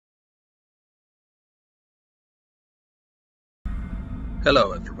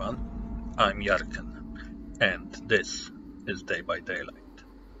Hello everyone, I'm Yarkan, and this is Day by Daylight.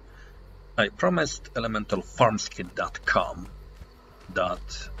 I promised elementalfarmskit.com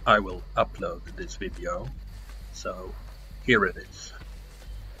that I will upload this video, so here it is.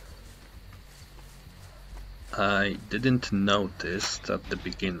 I didn't notice at the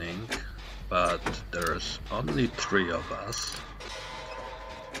beginning, but there's only 3 of us,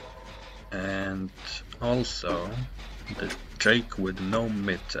 and also the Jake with no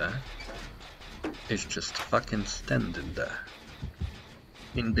meter is just fucking standing there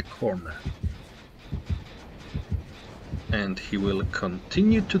in the corner, and he will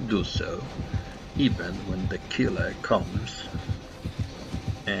continue to do so even when the killer comes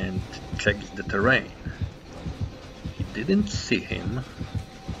and checks the terrain. He didn't see him,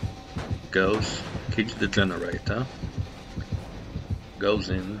 goes, kicks the generator, goes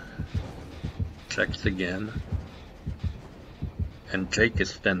in, checks again, and Jake is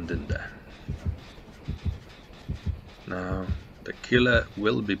standing there. Now, the killer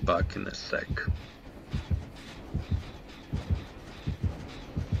will be back in a sec.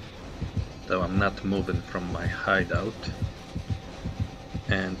 So I'm not moving from my hideout.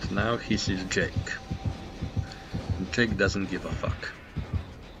 And now he sees Jake. And Jake doesn't give a fuck.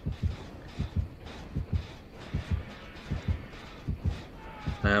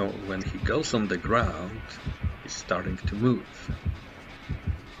 Now, when he goes on the ground, he's starting to move.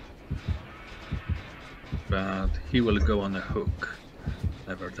 But he will go on a hook,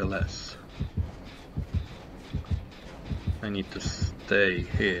 nevertheless. I need to stay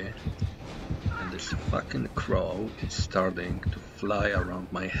here, and this fucking crow is starting to fly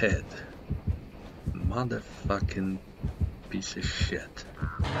around my head. Motherfucking piece of shit.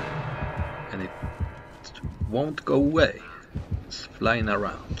 And it won't go away. It's flying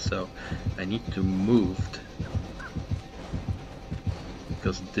around, so I need to move,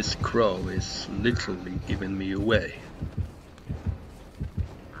 because this crow is literally giving me away.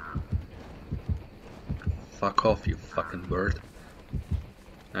 Fuck off, you fucking bird.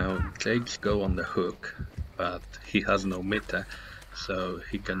 Now, Jake's go on the hook, but he has no meter, so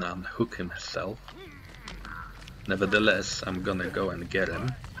he can unhook himself. Nevertheless, I'm gonna go and get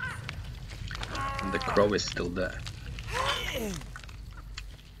him. And the crow is still there.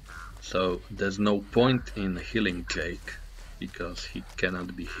 So there's no point in healing Jake, because he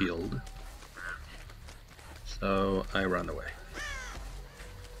cannot be healed. So I run away.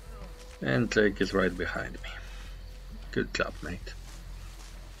 And Jake is right behind me. Good job, mate.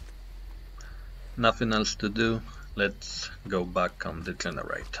 Nothing else to do. Let's go back on the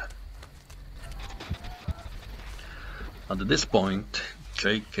generator. At this point,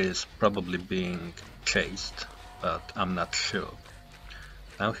 Jake is probably being chased, but I'm not sure.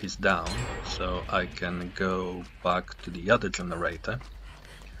 Now he's down, so I can go back to the other generator.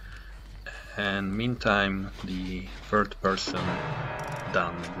 And meantime, the third person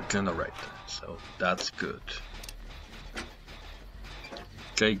done the generator, so that's good.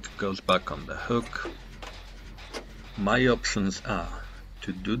 Jake goes back on the hook. My options are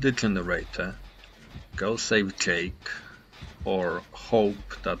to do the generator, go save Jake, or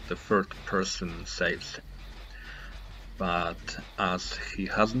hope that the third person saves him. But as he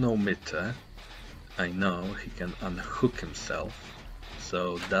has no meter, I know he can unhook himself,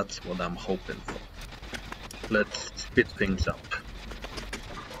 so that's what I'm hoping for. Let's speed things up.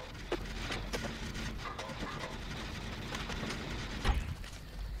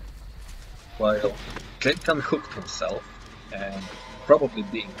 While Jake unhooked himself and probably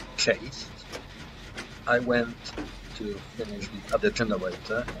being chased, I went to finish the other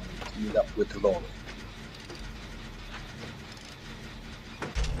generator and meet up with Lauren.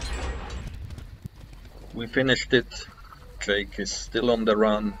 We finished it. Jake is still on the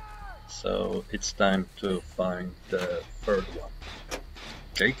run, so it's time to find the third one.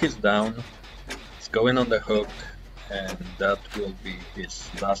 Jake is down, he's going on the hook, and that will be his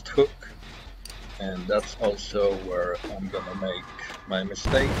last hook. And that's also where I'm gonna make my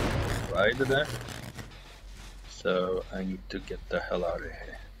mistake, right there. So I need to get the hell out of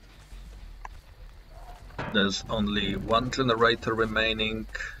here. There's only one generator remaining,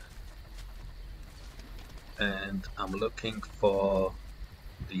 and I'm looking for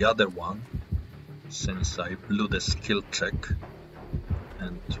the other one since I blew the skill check.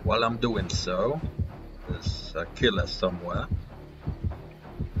 And while I'm doing so, there's a killer somewhere.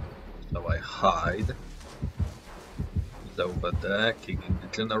 So I hide. He's over there, kicking the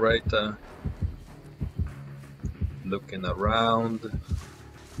generator, looking around.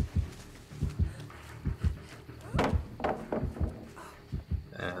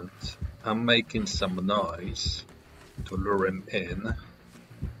 And I'm making some noise to lure him in,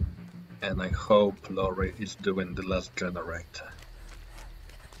 And I hope Laurie is doing the last generator.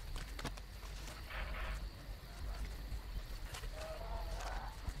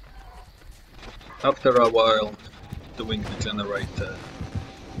 After a while doing the generator,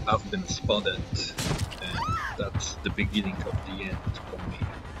 I've been spotted, and that's the beginning of the end for me.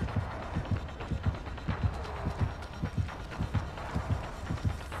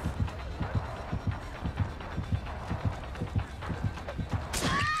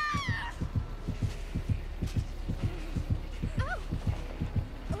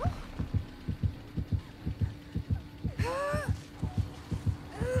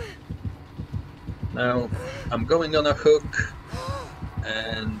 Now, I'm going on a hook,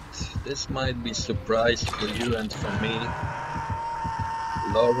 and this might be a surprise for you and for me.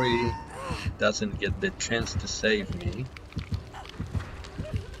 Laurie doesn't get the chance to save me.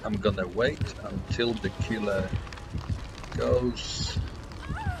 I'm gonna wait until the killer goes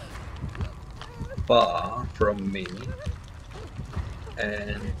far from me,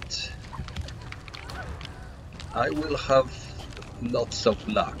 and I will have lots of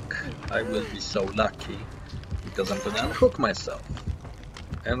luck. I will be so lucky because I'm gonna unhook myself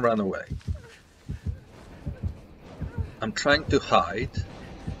and run away. I'm trying to hide,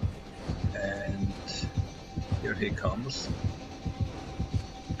 and here he comes.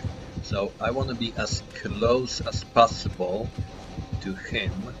 So I want to be as close as possible to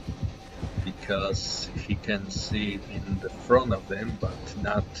him because he can see in the front of him but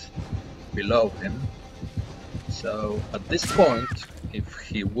not below him. So at this point, if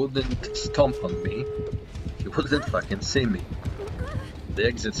he wouldn't stomp on me, he wouldn't fucking see me. The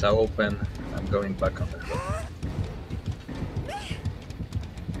exits are open, I'm going back on the hook.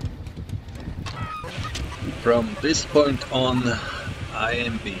 From this point on, I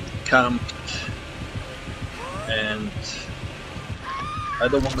am being camped, and I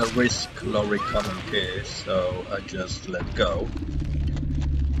don't want to risk Laurie coming here, so I just let go,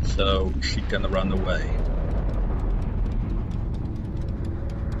 so she can run away.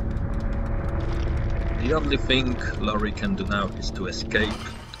 The only thing Laurie can do now is to escape,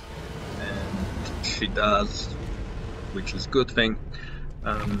 and she does, which is a good thing.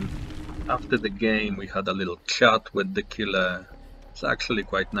 After the game we had a little chat with the killer. He's actually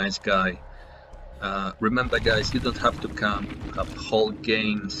quite nice guy. Remember guys, you don't have to have whole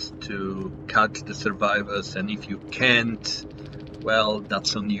games to catch the survivors, and if you can't, well,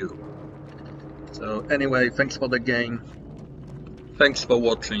 that's on you. So anyway, thanks for the game. Thanks for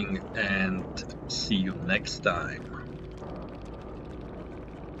watching, and see you next time.